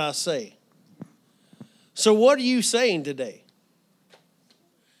and what I say. So what are you saying today?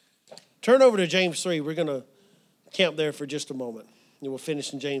 Turn over to James 3. We're going to camp there for just a moment, and we'll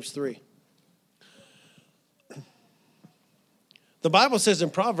finish in James 3. The Bible says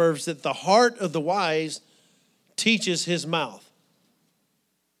in Proverbs that the heart of the wise teaches his mouth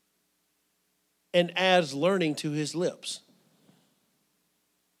and adds learning to his lips.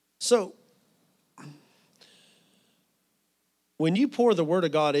 So, when you pour the word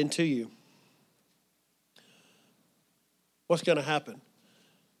of God into you, what's going to happen?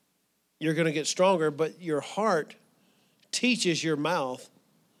 You're going to get stronger, but your heart teaches your mouth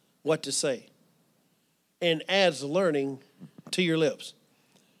what to say and adds learning to your lips.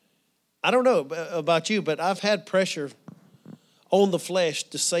 I don't know about you, but I've had pressure on the flesh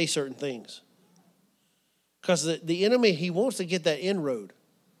to say certain things. Because the enemy, he wants to get that inroad.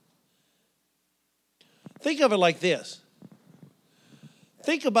 Think of it like this.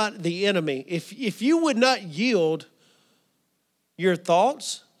 Think about the enemy. If you would not yield your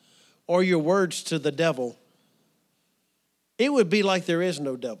thoughts or your words to the devil, it would be like there is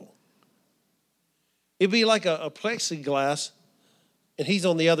no devil. It'd be like a plexiglass, and he's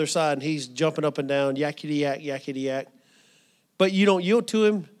on the other side, and he's jumping up and down, yakety-yak, yakety-yak. But you don't yield to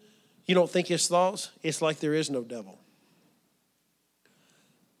him. You don't think his thoughts. It's like there is no devil.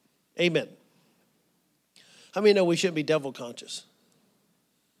 Amen. How many know we shouldn't be devil conscious?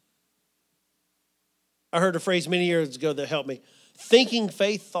 I heard a phrase many years ago that helped me. Thinking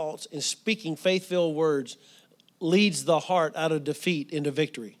faith thoughts and speaking faith-filled words leads the heart out of defeat into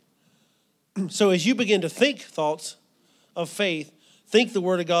victory. So as you begin to think thoughts of faith, think the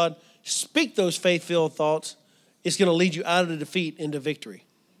word of God, speak those faith-filled thoughts, it's going to lead you out of defeat into victory.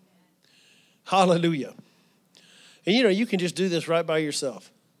 Hallelujah. And you can just do this right by yourself.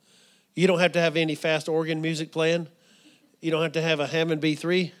 You don't have to have any fast organ music playing. You don't have to have a Hammond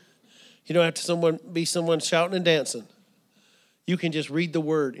B3. You don't have to be someone shouting and dancing. You can just read the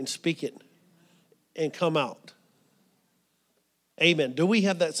word and speak it and come out. Amen. Do we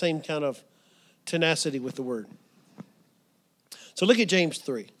have that same kind of tenacity with the word? So look at James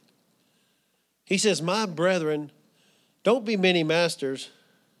 3. He says, my brethren, don't be many masters,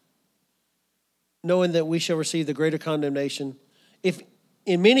 knowing that we shall receive the greater condemnation. If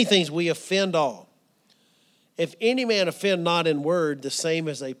in many things we offend all. If any man offend not in word, the same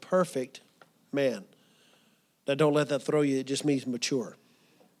as a perfect man. Now don't let that throw you. It just means mature.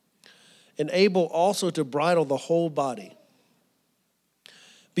 And able also to bridle the whole body.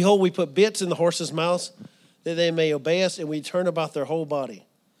 Behold, we put bits in the horses' mouths that they may obey us, and we turn about their whole body.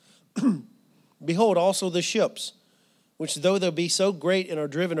 Behold also the ships, which though they be so great and are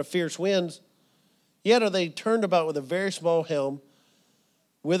driven of fierce winds, yet are they turned about with a very small helm,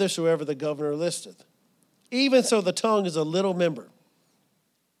 whithersoever the governor listeth. Even so the tongue is a little member.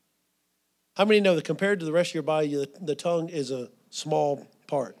 How many know that compared to the rest of your body, the tongue is a small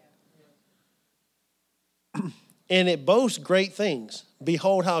part? And it boasts great things.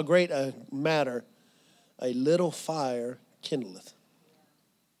 Behold how great a matter a little fire kindleth.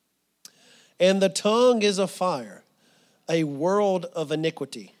 And the tongue is a fire, a world of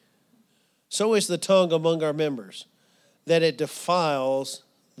iniquity. So is the tongue among our members, that it defiles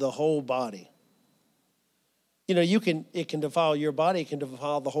the whole body. It can defile your body, it can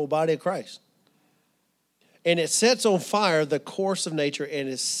defile the whole body of Christ. And it sets on fire the course of nature, and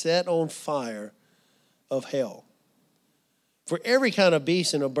is set on fire of hell. For every kind of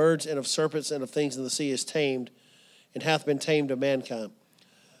beast and of birds and of serpents and of things in the sea is tamed, and hath been tamed of mankind.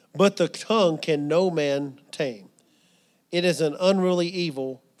 But the tongue can no man tame. It is an unruly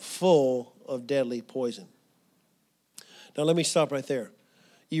evil, full of deadly poison. Now let me stop right there.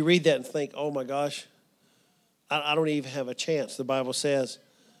 You read that and think, oh my gosh, I don't even have a chance. The Bible says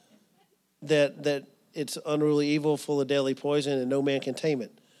that it's unruly evil, full of deadly poison, and no man can tame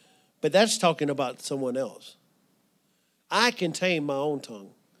it. But that's talking about someone else. I can tame my own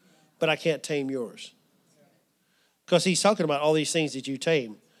tongue, but I can't tame yours. Because he's talking about all these things that you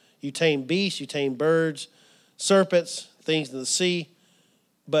tame. You tame beasts, you tame birds, serpents, things in the sea,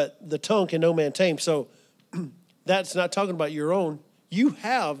 but the tongue can no man tame. So that's not talking about your own. You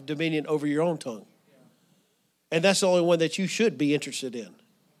have dominion over your own tongue. And that's the only one that you should be interested in.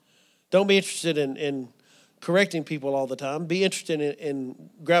 Don't be interested in correcting people all the time. Be interested in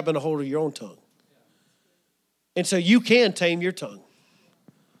grabbing a hold of your own tongue. And so you can tame your tongue.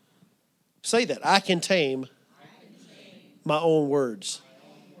 Say that. I can tame my own words.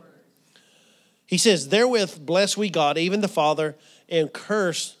 He says, therewith bless we God, even the Father, and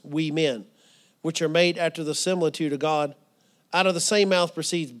curse we men, which are made after the similitude of God. Out of the same mouth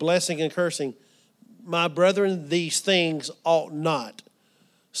proceeds blessing and cursing. My brethren, these things ought not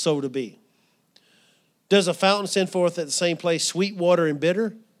so to be. Does a fountain send forth at the same place sweet water and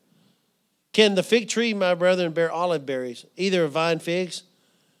bitter? Can the fig tree, my brethren, bear olive berries, either of vine figs?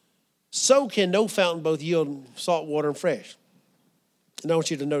 So can no fountain both yield salt water and fresh. And I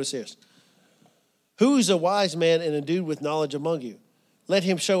want you to notice this. Who is a wise man and endued with knowledge among you? Let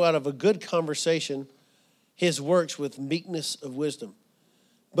him show out of a good conversation his works with meekness of wisdom.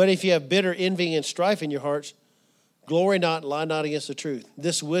 But if you have bitter envy and strife in your hearts, glory not, lie not against the truth.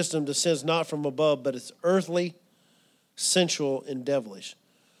 This wisdom descends not from above, but it's earthly, sensual, and devilish.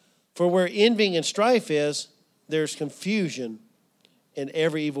 For where envying and strife is, there's confusion in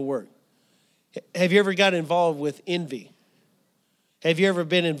every evil work. Have you ever got involved with envy? Have you ever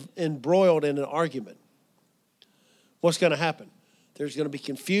been embroiled in an argument? What's going to happen? There's going to be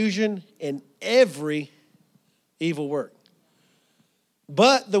confusion in every evil work.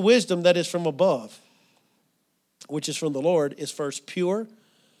 But the wisdom that is from above, which is from the Lord, is first pure,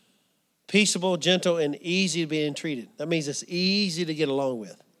 peaceable, gentle, and easy to be entreated. That means it's easy to get along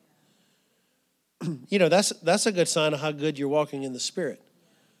with. You know, that's a good sign of how good you're walking in the Spirit.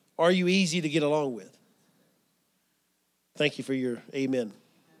 Are you easy to get along with? Thank you for your amen.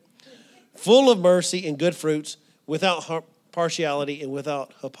 Full of mercy and good fruits, without partiality and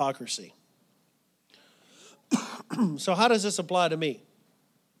without hypocrisy. So how does this apply to me?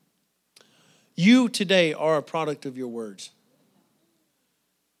 You today are a product of your words.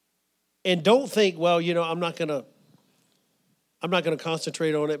 And don't think, well, you know, I'm not going to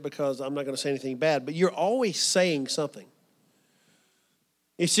concentrate on it because I'm not going to say anything bad. But you're always saying something.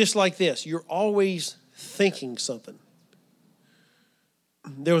 It's just like this. You're always thinking something.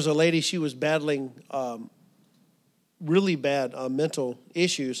 There was a lady, she was battling really bad mental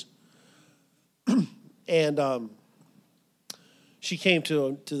issues. And she came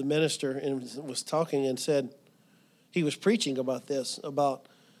to the minister and was talking and said, he was preaching about this, about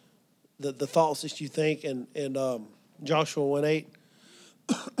the thoughts that you think, and Joshua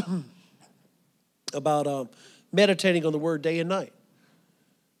 1:8 about meditating on the word day and night.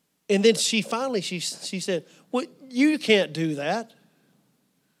 And then she finally said, well, you can't do that.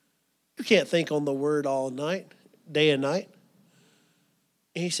 You can't think on the word all night, day and night.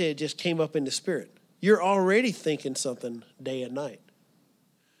 And he said it just came up in the spirit. You're already thinking something day and night.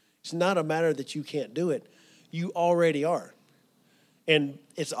 It's not a matter that you can't do it. You already are. And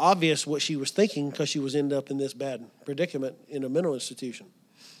it's obvious what she was thinking because she was ended up in this bad predicament in a mental institution.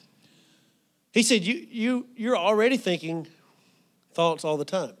 He said, you're already thinking thoughts all the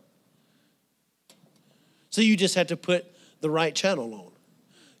time. So you just have to put the right channel on.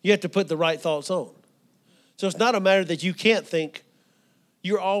 You have to put the right thoughts on. So it's not a matter that you can't think.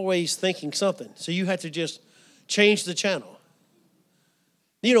 You're always thinking something. So you have to just change the channel.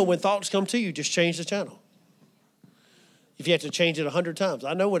 You know, when thoughts come to you, just change the channel. If you have to change it 100 times,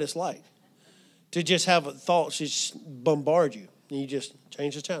 I know what it's like to just have thoughts just bombard you. And you just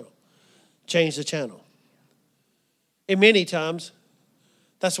change the channel. Change the channel. And many times,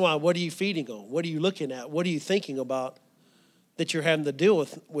 that's why, what are you feeding on? What are you looking at? What are you thinking about that you're having to deal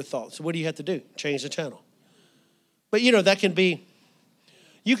with thoughts? So what do you have to do? Change the channel. But, you know, that can be,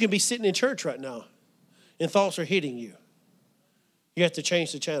 you can be sitting in church right now and thoughts are hitting you. You have to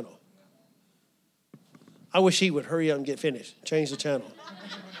change the channel. I wish he would hurry up and get finished. Change the channel.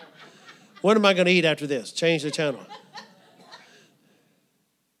 What am I going to eat after this? Change the channel.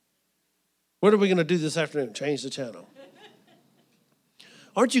 What are we going to do this afternoon? Change the channel.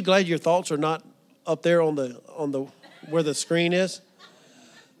 Aren't you glad your thoughts are not up there on the where the screen is?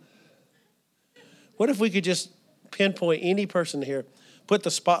 What if we could just pinpoint any person here, put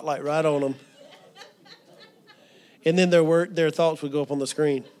the spotlight right on them, and then their thoughts would go up on the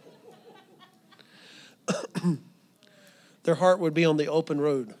screen. Their heart would be on the open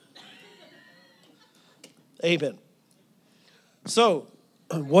road. Amen. So,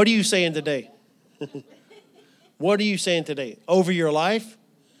 what are you saying today? What are you saying today? Over your life?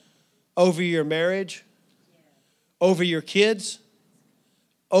 Over your marriage? Over your kids?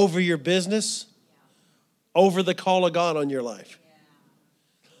 Over your business? Over the call of God on your life?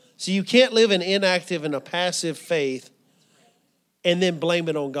 So you can't live an inactive and a passive faith and then blame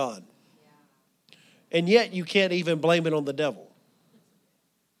it on God. And yet you can't even blame it on the devil.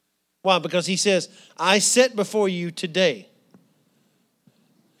 Why? Because he says, I set before you today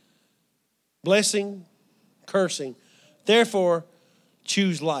blessing, cursing. Therefore,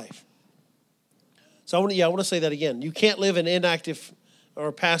 choose life. So I want to say that again. You can't live in inactive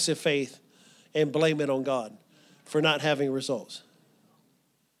or passive faith and blame it on God for not having results.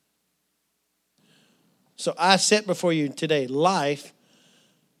 So I set before you today life,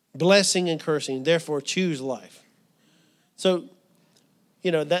 blessing and cursing. Therefore, choose life. So,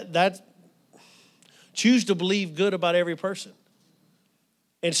 that choose to believe good about every person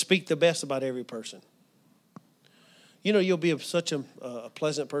and speak the best about every person. You'll be such a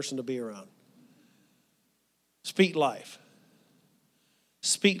pleasant person to be around. Speak life.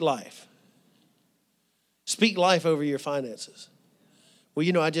 Speak life. Speak life over your finances.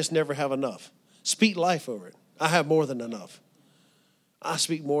 Well, I just never have enough. Speak life over it. I have more than enough. I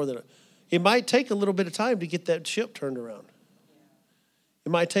speak more than enough. It might take a little bit of time to get that ship turned around. It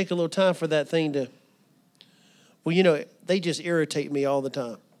might take a little time for that thing to, they just irritate me all the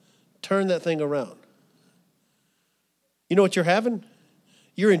time. Turn that thing around. You know what you're having?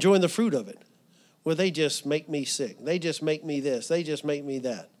 You're enjoying the fruit of it. Well, they just make me sick. They just make me this. They just make me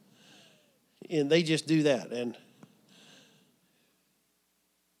that. And they just do that. And,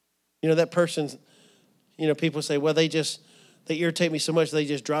 that person's, people say, well, they irritate me so much they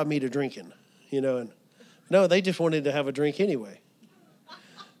just drive me to drinking, and no, they just wanted to have a drink anyway.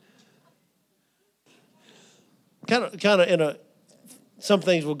 Kind of some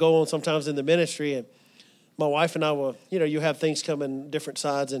things will go on sometimes in the ministry, and my wife and I will, you have things come in different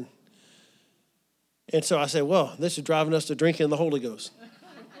sides, and so I say, well, this is driving us to drinking the Holy Ghost.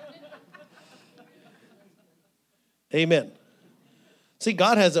 Amen. See,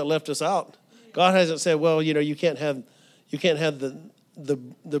 God hasn't left us out. God hasn't said, well, you can't have the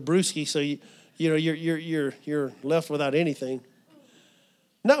brewski, so you're left without anything.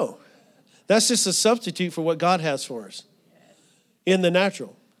 No. That's just a substitute for what God has for us in the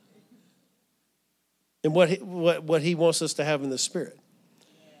natural and what he wants us to have in the spirit.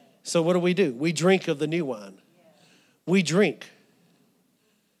 So what do? We drink of the new wine. We drink.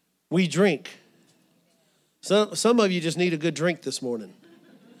 Some of you just need a good drink this morning.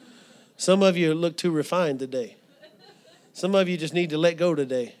 Some of you look too refined today. Some of you just need to let go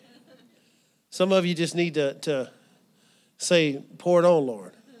today. Some of you just need to say, pour it on,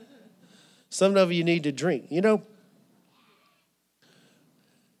 Lord. Some of you need to drink. You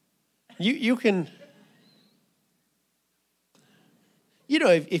can,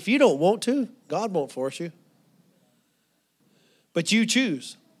 if you don't want to, God won't force you. But you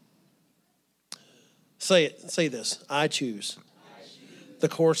choose. Say this. I choose the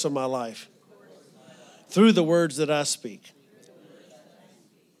course of my life through the words that I speak.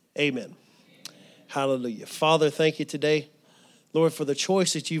 Amen. Hallelujah. Father, thank you today, Lord, for the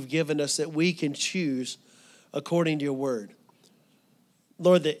choice that you've given us that we can choose according to your word.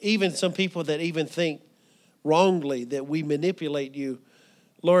 Lord, that even some people that even think wrongly that we manipulate you,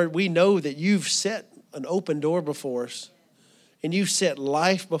 Lord, we know that you've set an open door before us, and you've set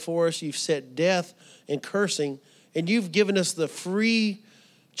life before us, you've set death and cursing, and you've given us the free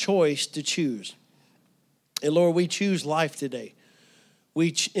choice to choose. And Lord, we choose life today.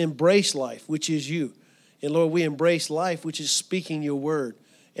 We embrace life, which is you. And Lord, we embrace life, which is speaking your word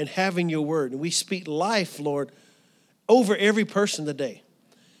and having your word. And we speak life, Lord, over every person today.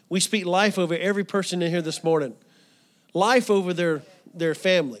 We speak life over every person in here this morning. Life over their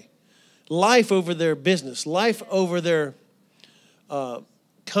family. Life over their business. Life over their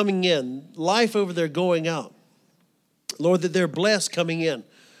coming in. Life over their going out. Lord, that they're blessed coming in.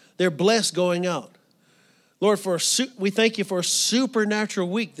 They're blessed going out. Lord, we thank you for a supernatural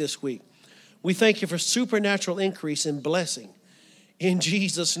week this week. We thank you for supernatural increase in blessing. In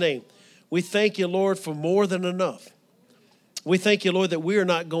Jesus' name. We thank you, Lord, for more than enough. We thank you, Lord, that we are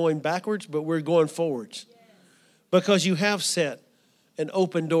not going backwards, but we're going forwards. Because you have set an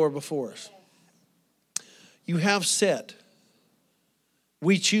open door before us. You have set.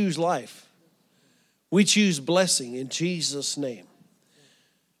 We choose life. We choose blessing in Jesus' name.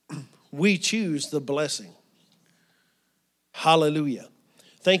 We choose the blessing. Hallelujah.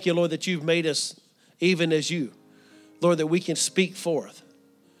 Thank you, Lord, that you've made us even as you. Lord, that we can speak forth.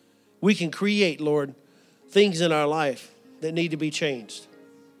 We can create, Lord, things in our life that need to be changed.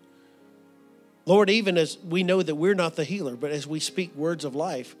 Lord, even as we know that we're not the healer, but as we speak words of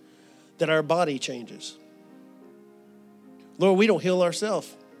life, that our body changes. Lord, we don't heal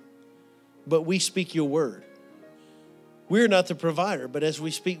ourselves, but we speak your word. We're not the provider, but as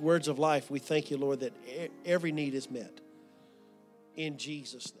we speak words of life, we thank you, Lord, that every need is met. In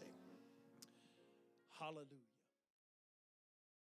Jesus' name. Hallelujah.